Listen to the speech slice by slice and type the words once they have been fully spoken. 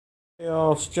Hey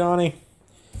y'all, it's Johnny.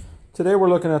 Today we're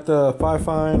looking at the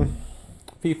Fifine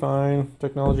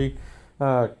technology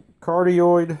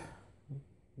cardioid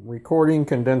recording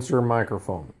condenser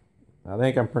microphone. I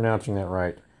think I'm pronouncing that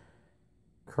right.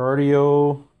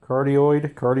 Cardioid.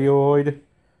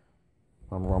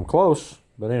 I'm close,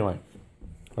 but anyway,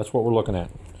 that's what we're looking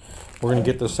at. We're going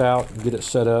to get this out, get it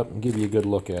set up, and give you a good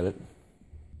look at it.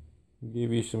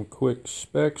 Give you some quick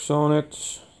specs on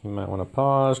it. You might want to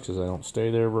pause because I don't stay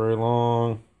there very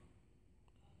long.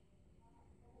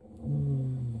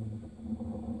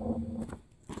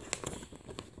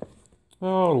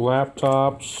 Oh,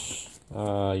 laptops,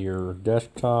 your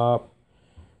desktop,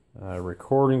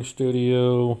 recording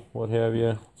studio, what have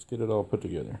you. Let's get it all put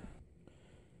together.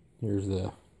 Here's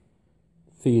the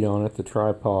feet on it, the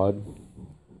tripod,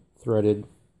 threaded.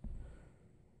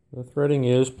 The threading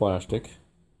is plastic.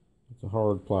 It's a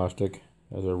hard plastic.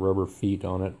 Has a rubber feet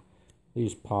on it.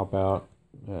 These pop out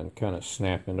and kind of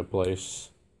snap into place.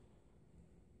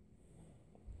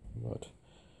 But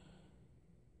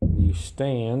the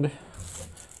stand,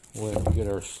 when we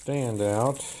get our stand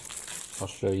out, I'll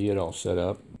show you it all set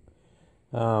up.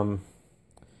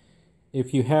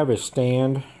 If you have a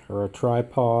stand or a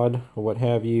tripod or what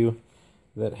have you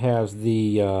that has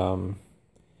the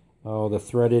the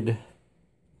threaded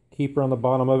keeper on the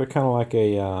bottom of it, kind of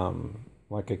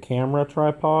like a camera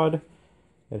tripod.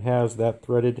 It has that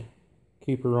threaded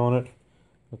keeper on it.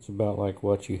 That's about like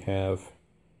what you have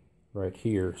right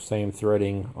here. Same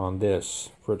threading on this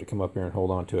for it to come up here and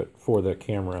hold on to it for the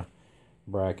camera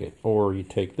bracket. Or you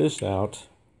take this out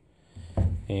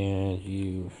and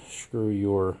you screw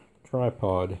your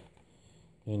tripod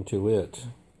into it.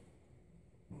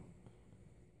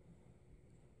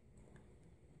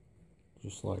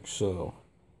 Just like so.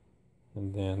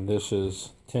 And then this is,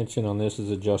 tension on this is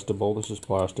adjustable. This is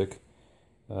plastic.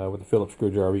 With a Phillips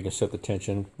screwdriver you can set the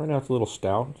tension. Right now it's a little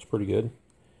stout. It's pretty good.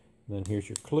 And then here's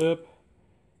your clip.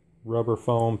 Rubber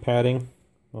foam padding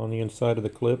on the inside of the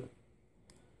clip.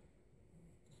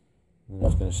 And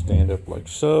it's going to stand up like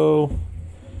so.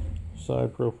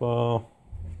 Side profile.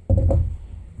 We'll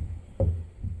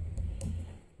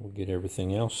get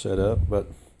everything else set up,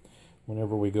 but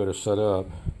whenever we go to set up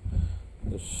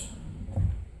this,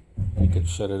 you can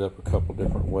set it up a couple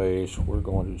different ways. We're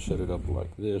going to set it up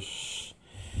like this,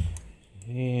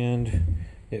 and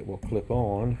it will clip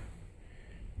on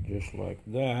just like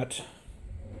that.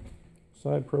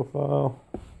 Side profile.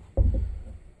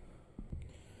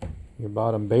 Your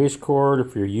bottom base cord,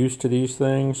 if you're used to these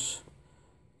things,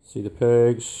 see the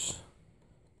pegs.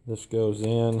 This goes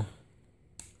in,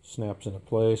 snaps into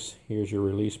place. Here's your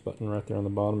release button right there on the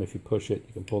bottom. If you push it,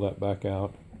 you can pull that back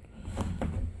out.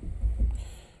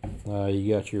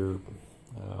 You got your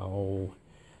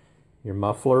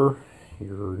muffler,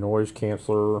 your noise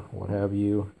canceller, what have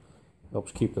you.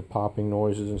 Helps keep the popping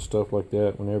noises and stuff like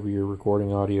that whenever you're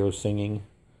recording audio singing.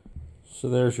 So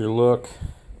there's your look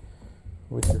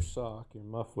with your sock, your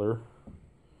muffler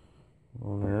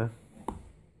on there.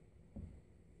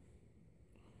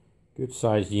 Good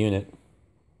sized unit.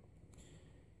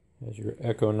 Has your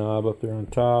echo knob up there on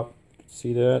top. You can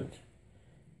see that.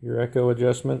 Your echo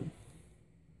adjustment.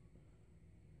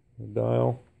 The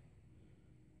dial,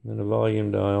 and then a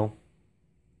volume dial.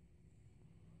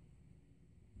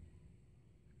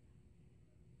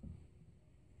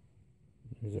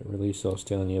 There's that release I was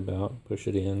telling you about. Push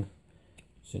it in.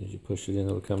 As soon as you push it in,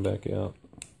 it'll come back out.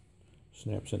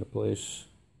 Snaps into place.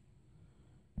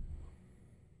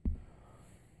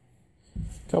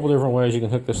 A couple different ways you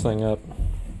can hook this thing up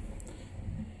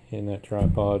in that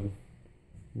tripod.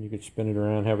 You could spin it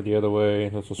around, have it the other way.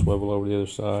 This will swivel over the other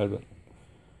side, but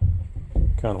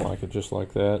kind of like it just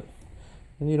like that.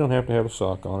 And you don't have to have a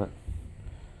sock on it.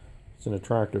 It's an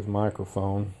attractive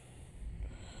microphone.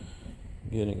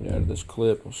 Getting it out of this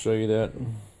clip, I'll show you that.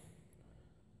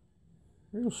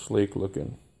 Real sleek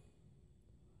looking.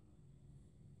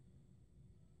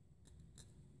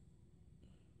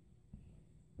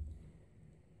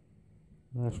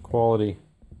 Nice quality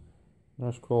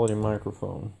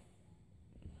microphone.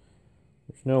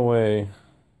 There's no way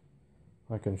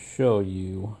I can show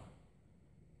you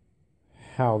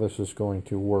how this is going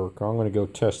to work. I'm going to go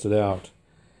test it out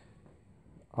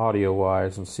audio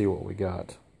wise and see what we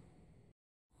got.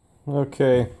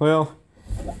 Okay, well,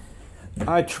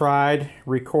 I tried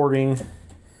recording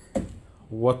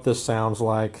what this sounds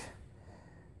like,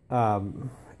 and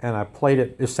I played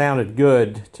it. It sounded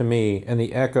good to me, and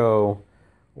the echo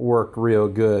worked real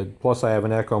good. Plus I have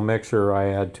an echo mixer I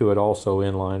add to it also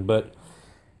inline, but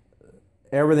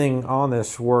everything on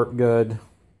this worked good.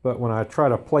 But when I try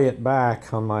to play it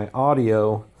back on my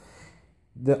audio,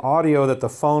 the audio that the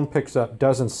phone picks up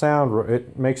doesn't sound,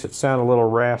 it makes it sound a little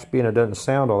raspy and it doesn't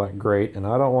sound all that great, and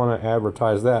I don't want to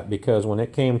advertise that because when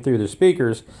it came through the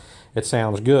speakers, it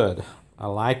sounds good. I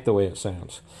like the way it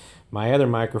sounds. My other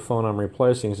microphone I'm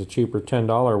replacing is a cheaper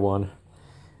 $10 one,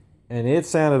 and it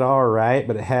sounded all right,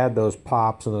 but it had those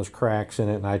pops and those cracks in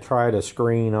it, and I tried a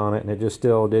screen on it and it just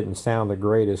still didn't sound the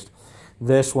greatest.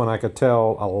 This one I could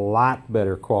tell a lot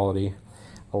better quality,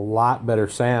 a lot better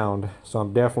sound, so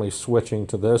I'm definitely switching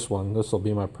to this one. This will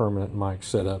be my permanent mic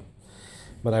setup.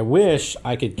 But I wish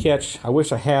I could I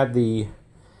wish I had the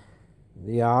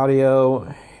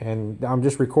audio, and I'm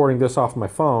just recording this off my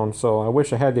phone, so I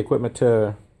wish I had the equipment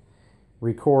to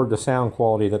record the sound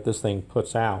quality that this thing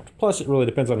puts out. Plus it really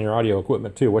depends on your audio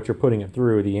equipment too, what you're putting it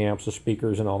through, the amps, the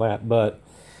speakers, and all that. But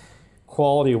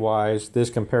quality wise, this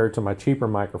compared to my cheaper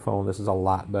microphone, this is a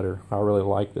lot better. I really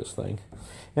like this thing.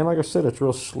 And like I said, it's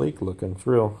real sleek looking. It's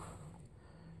real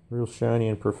shiny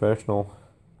and professional.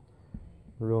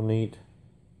 Real neat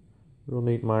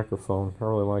microphone. I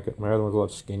really like it. My other one's a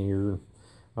lot skinnier.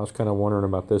 I was kind of wondering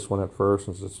about this one at first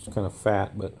since it's kind of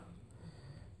fat, but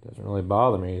it doesn't really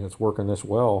bother me. It's working this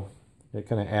well. It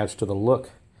kind of adds to the look.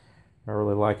 I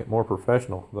really like it. More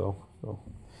professional though. So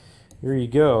here you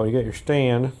go. You got your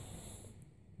stand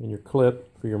and your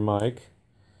clip for your mic,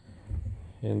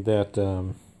 and that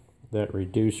that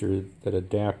reducer, that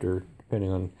adapter,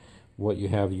 depending on what you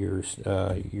have your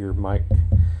mic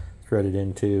threaded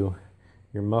into,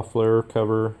 your muffler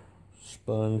cover,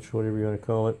 sponge, whatever you want to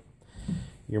call it,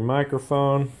 your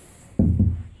microphone,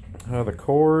 the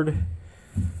cord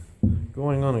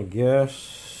going on, I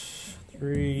guess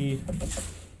 3,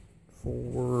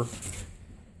 4,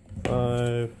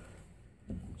 5,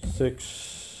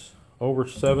 6, over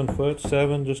 7 foot,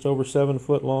 just over 7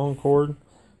 foot long cord.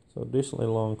 So decently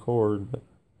long cord, but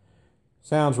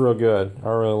sounds real good. I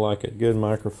really like it. Good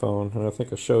microphone, and I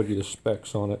think I showed you the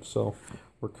specs on it, so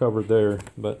we're covered there.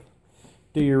 But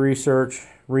do your research,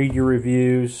 read your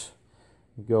reviews,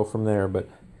 go from there. But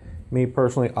me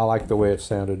personally, I like the way it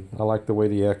sounded. I like the way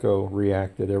the echo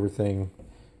reacted, everything,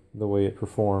 the way it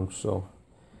performed. So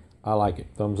I like it.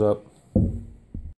 Thumbs up.